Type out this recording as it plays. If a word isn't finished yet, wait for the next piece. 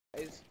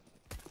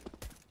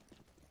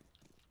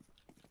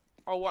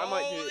Oh, what I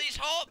might do. Oh, these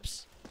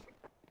hops!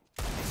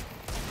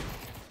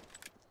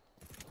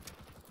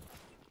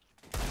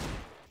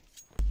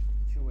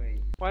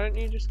 Why don't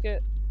you just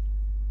get?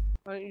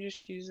 Why don't you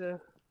just use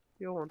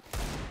your one?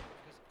 Because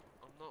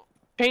I'm not.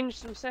 Change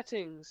some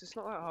settings. It's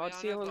not that hard. Yeah,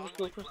 I See know, how but the I'm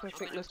core like- crystal I'm in a-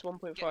 thickness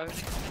 1.5. Yeah, I'm in a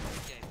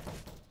competitive game.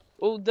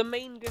 Well, the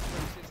main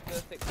difference is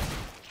the thickness.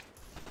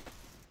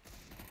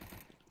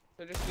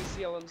 So just do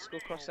CL underscore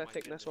crosshair my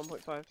thickness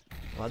goodness. 1.5.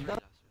 What the?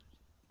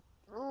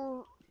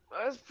 Oh,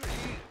 that's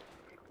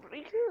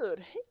pretty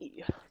good.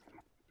 Hey.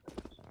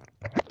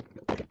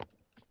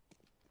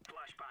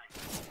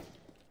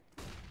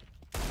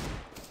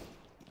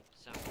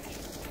 Sandwich.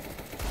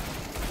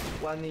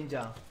 One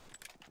ninja.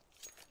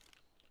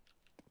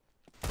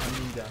 One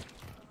ninja.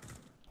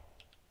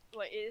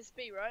 Wait, it is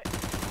B, right?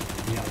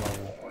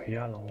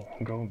 Yellow,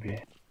 go B.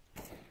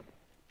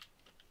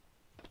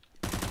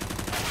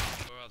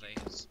 Where are they?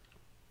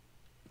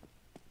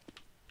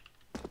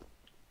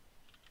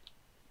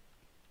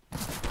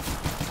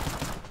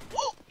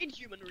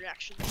 Inhuman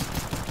reaction.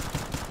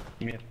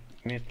 Mid.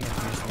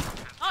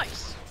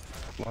 Nice!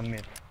 One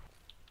mid.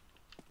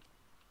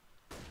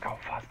 Go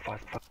fast. On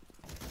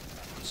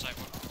site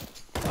one.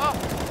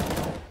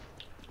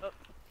 Oh!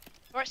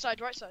 Right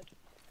side. Right!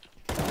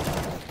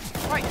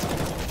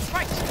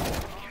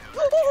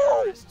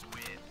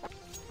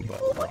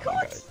 Oh my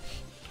god!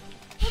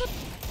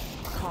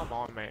 Come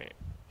on, mate.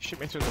 Shoot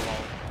me through the wall.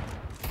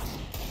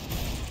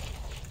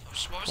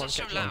 What was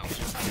that so loud? You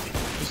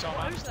saw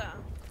that? Who's that?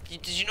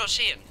 Did you not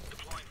see him?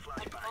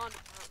 I'm gone,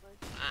 apparently.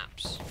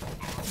 Apps.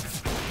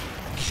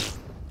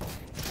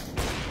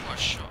 What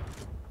a shot.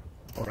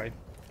 Alright.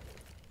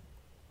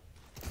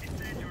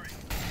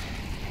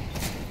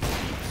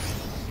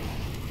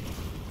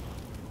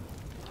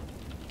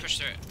 Push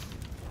through it.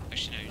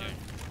 Actually, no, you don't.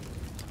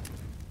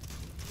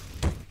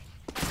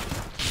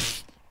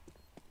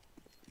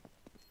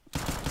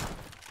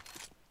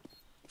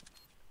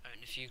 Oh,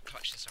 and if you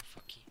clutch this, I'll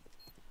fuck you.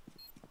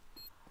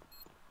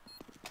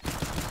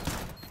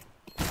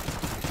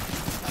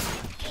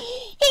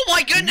 Oh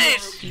my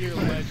goodness! You're a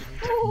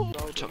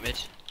legend. Top mid.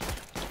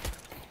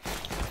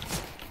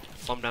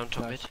 Bomb down,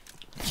 top mid.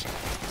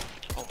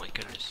 Oh my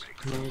goodness.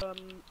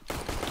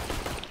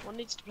 One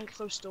needs to play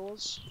close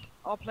doors.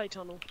 I'll play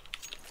tunnel.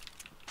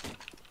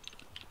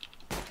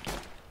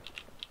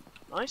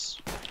 Nice.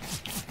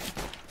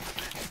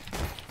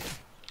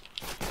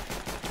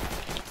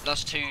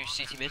 Last two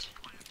CT mid.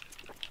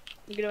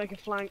 I'm gonna make a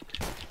flank.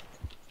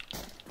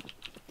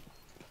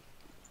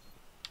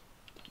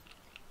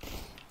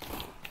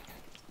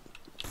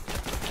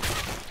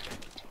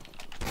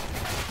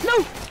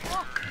 No!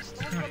 Fuck!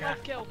 Still got a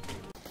left kill.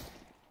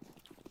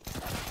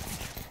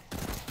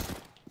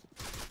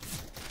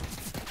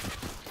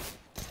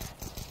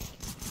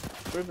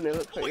 Ruben, it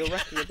looks like you're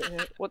wrecking a bit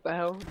here. What the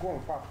hell? Go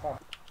on,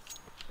 fast.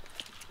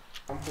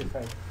 I'm full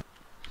safe.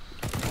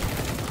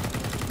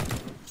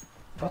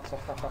 Fast.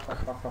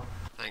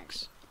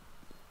 Thanks.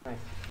 Nice.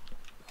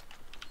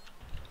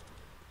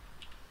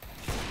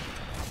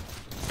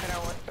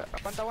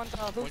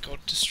 Oh my god,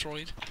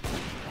 destroyed.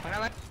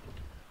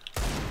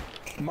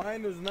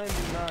 Minus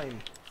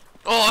 99.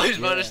 Oh, he's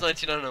Yeah. minus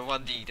 99 on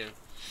 1D though.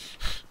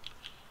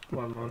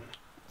 1.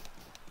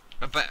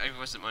 I bet it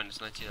wasn't minus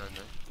 99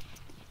 though.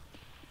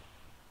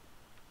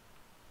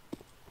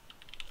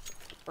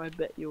 I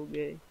bet you're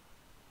gay.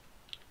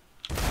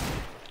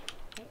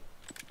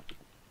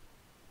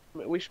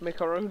 We should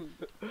make our own.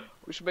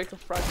 We should make a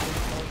fragment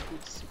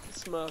called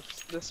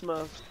Smurfs. The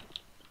Smurfs.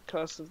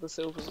 Curse of the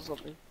Silvers or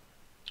something.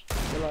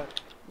 We're like,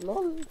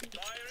 lol.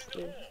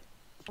 Yeah.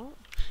 What?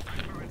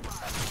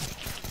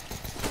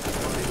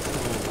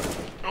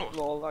 Oh,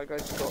 Lol, that guy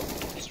just got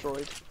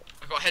destroyed.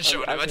 I got a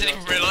headshot on him, I didn't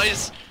even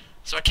realise.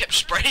 So I kept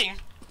spraying.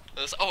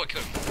 Oh, I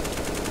could.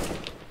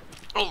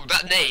 Oh,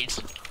 that nade.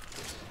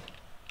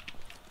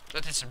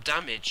 That did some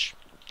damage.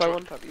 I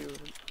one tap you.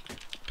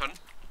 Pardon?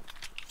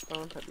 I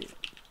one tap you.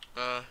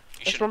 You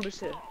Let's should. run boost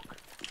here.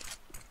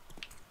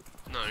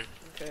 No,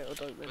 Okay, or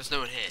don't then. there's no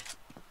one here.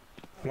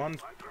 1.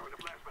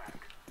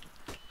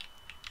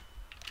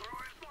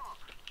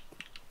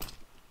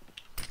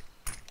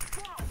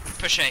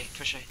 Push A.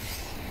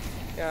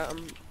 Yeah,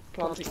 I'm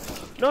planting.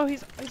 No,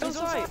 he's on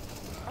site.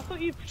 I thought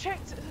you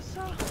checked.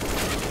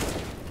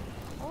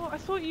 Oh, I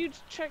thought you'd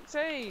checked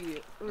A.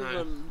 No,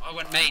 Ruben. I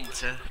went main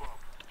to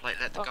like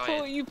let the I guy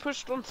thought in. you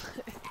pushed on.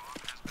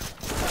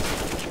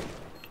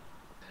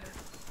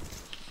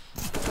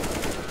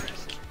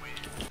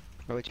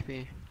 Low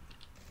HP.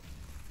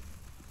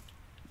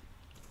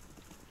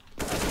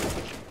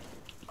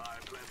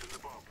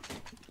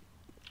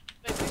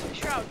 Wait,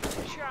 push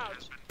the shroud.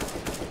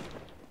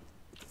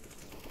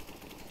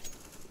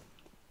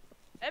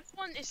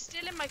 Everyone is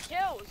still in my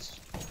kills.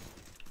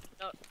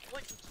 No,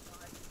 what did you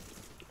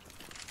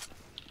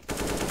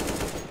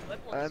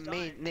Everyone's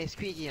dying. Nej,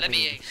 squeaky. Let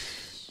me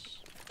ace.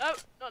 No,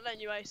 not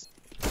letting you ace.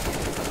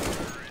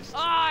 Oh,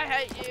 I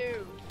hate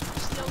you.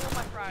 Still on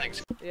my frag.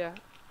 Thanks. Yeah.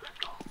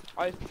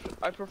 I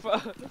prefer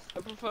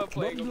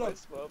playing on my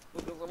Smurf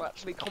because I'm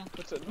actually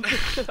competent.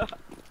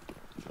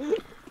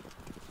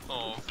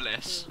 Oh,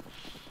 bless.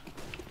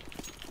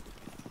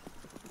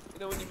 You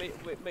know when you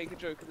make a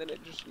joke and then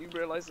you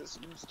realise it's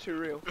too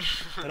real.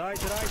 Did I?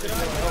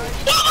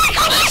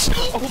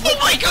 Oh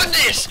my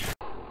goodness!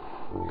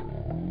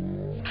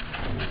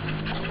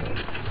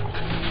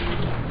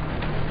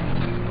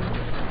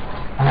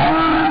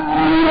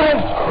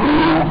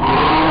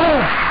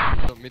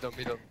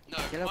 Middle. No,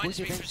 Yellow, reminds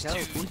push me defense, for yellow,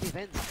 too push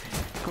defense.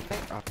 Come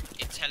back up.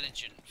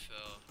 intelligent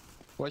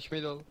for Watch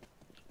middle.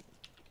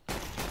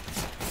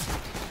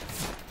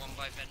 one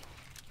by vent.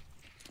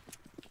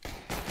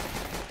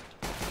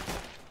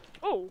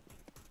 Oh!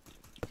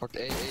 Fuck,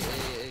 A.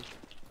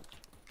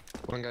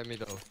 One guy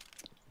middle.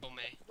 Or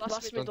me.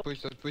 Last middle.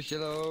 Don't push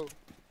yellow.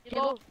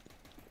 Yellow.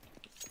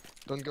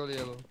 Don't go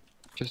yellow.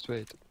 Just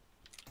wait.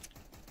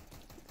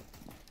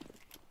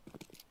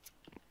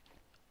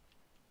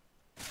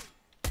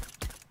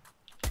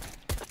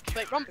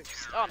 Wait, run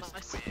boost. Oh,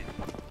 nice.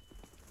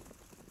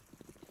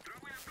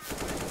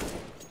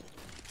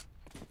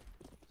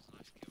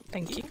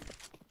 Thank you.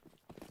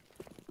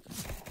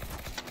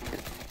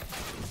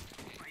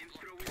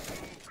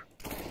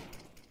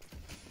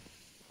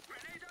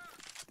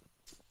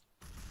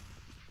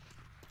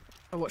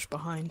 I watch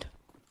behind.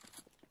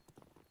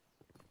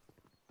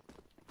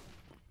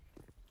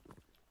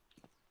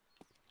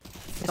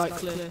 Site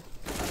clear.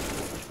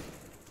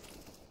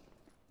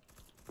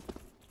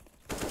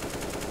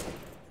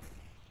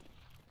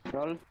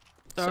 Roll.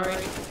 Sorry.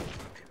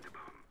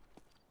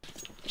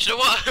 Do you know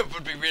what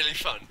would be really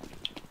fun?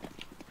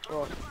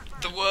 What?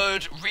 The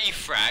word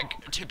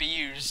refrag to be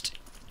used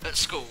at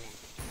school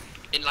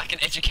in like an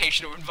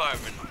educational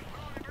environment.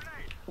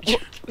 Do you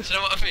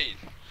know what I mean?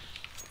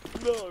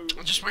 No!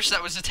 I just wish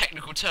that was a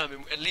technical term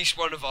in at least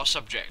one of our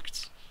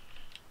subjects.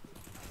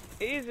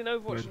 It is in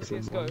Overwatch and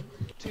CSGO.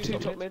 Two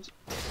top mid.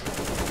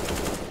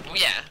 Well,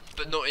 yeah,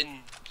 but not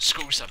in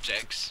school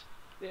subjects.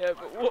 Yeah,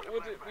 but what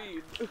would it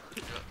mean?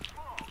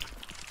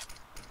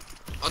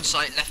 On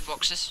site left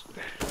boxes.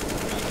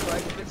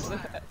 Like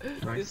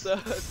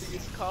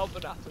this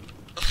carbon atom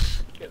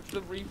gets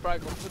the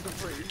refrag off the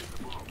debris.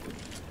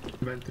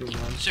 Went through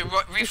one. So We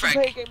can play a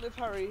refrag. game with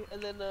Harry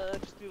and then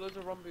just do loads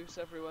of run boosts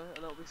everywhere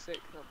and that'll be sick.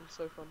 That'll be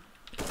so fun.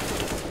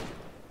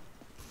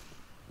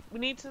 We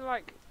need to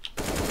like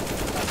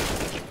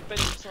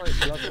bench site.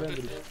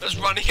 That's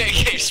running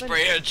AK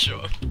spray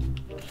headshot.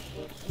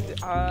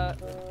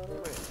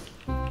 Wait.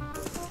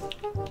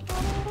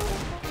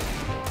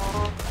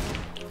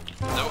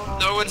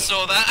 No one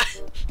saw that.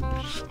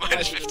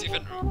 Minus 50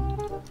 Fenrir.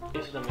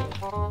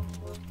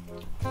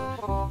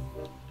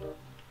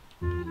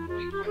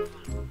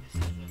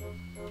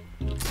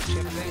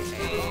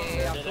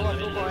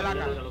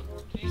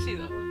 Can you see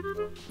that?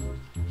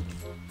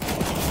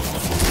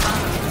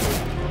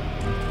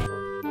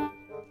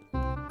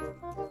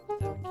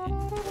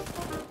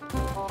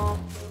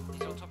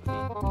 He's on top of me.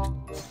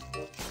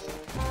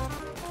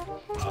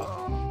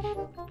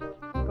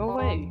 Go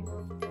away.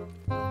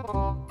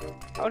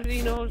 How did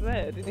he know I was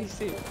there? Did he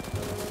see it?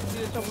 See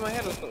the top of my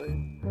head or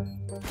something?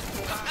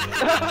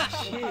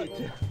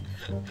 Shit.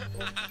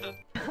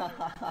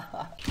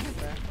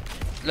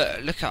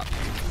 Look up.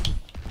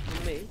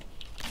 Me?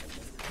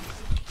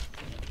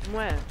 From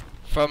where?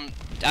 From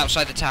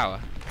outside the tower.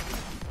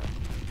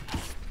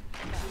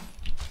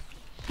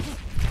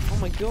 Oh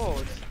my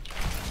god.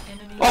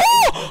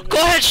 Oh! Go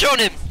ahead, shoot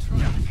him!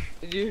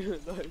 Did you?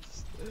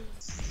 Nice.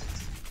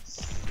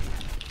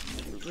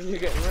 When you're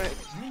getting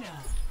wrecked.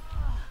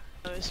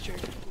 No, it's true.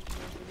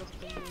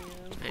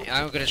 Hey,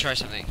 I'm gonna try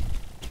something.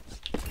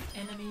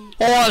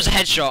 Oh, that was a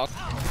headshot.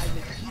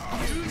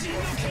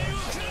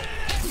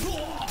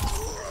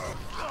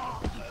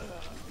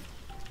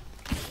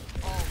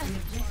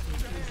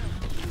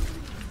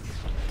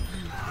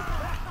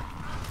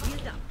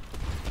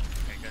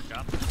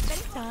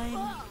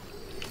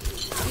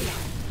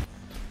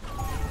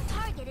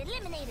 Target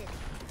eliminated.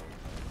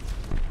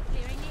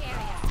 Clearing the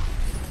area.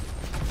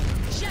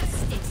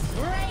 Justice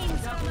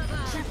reigns from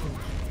above.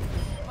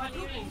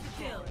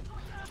 Kill.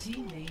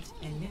 Teammate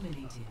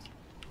eliminated.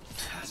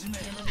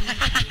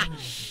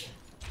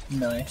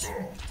 Nice.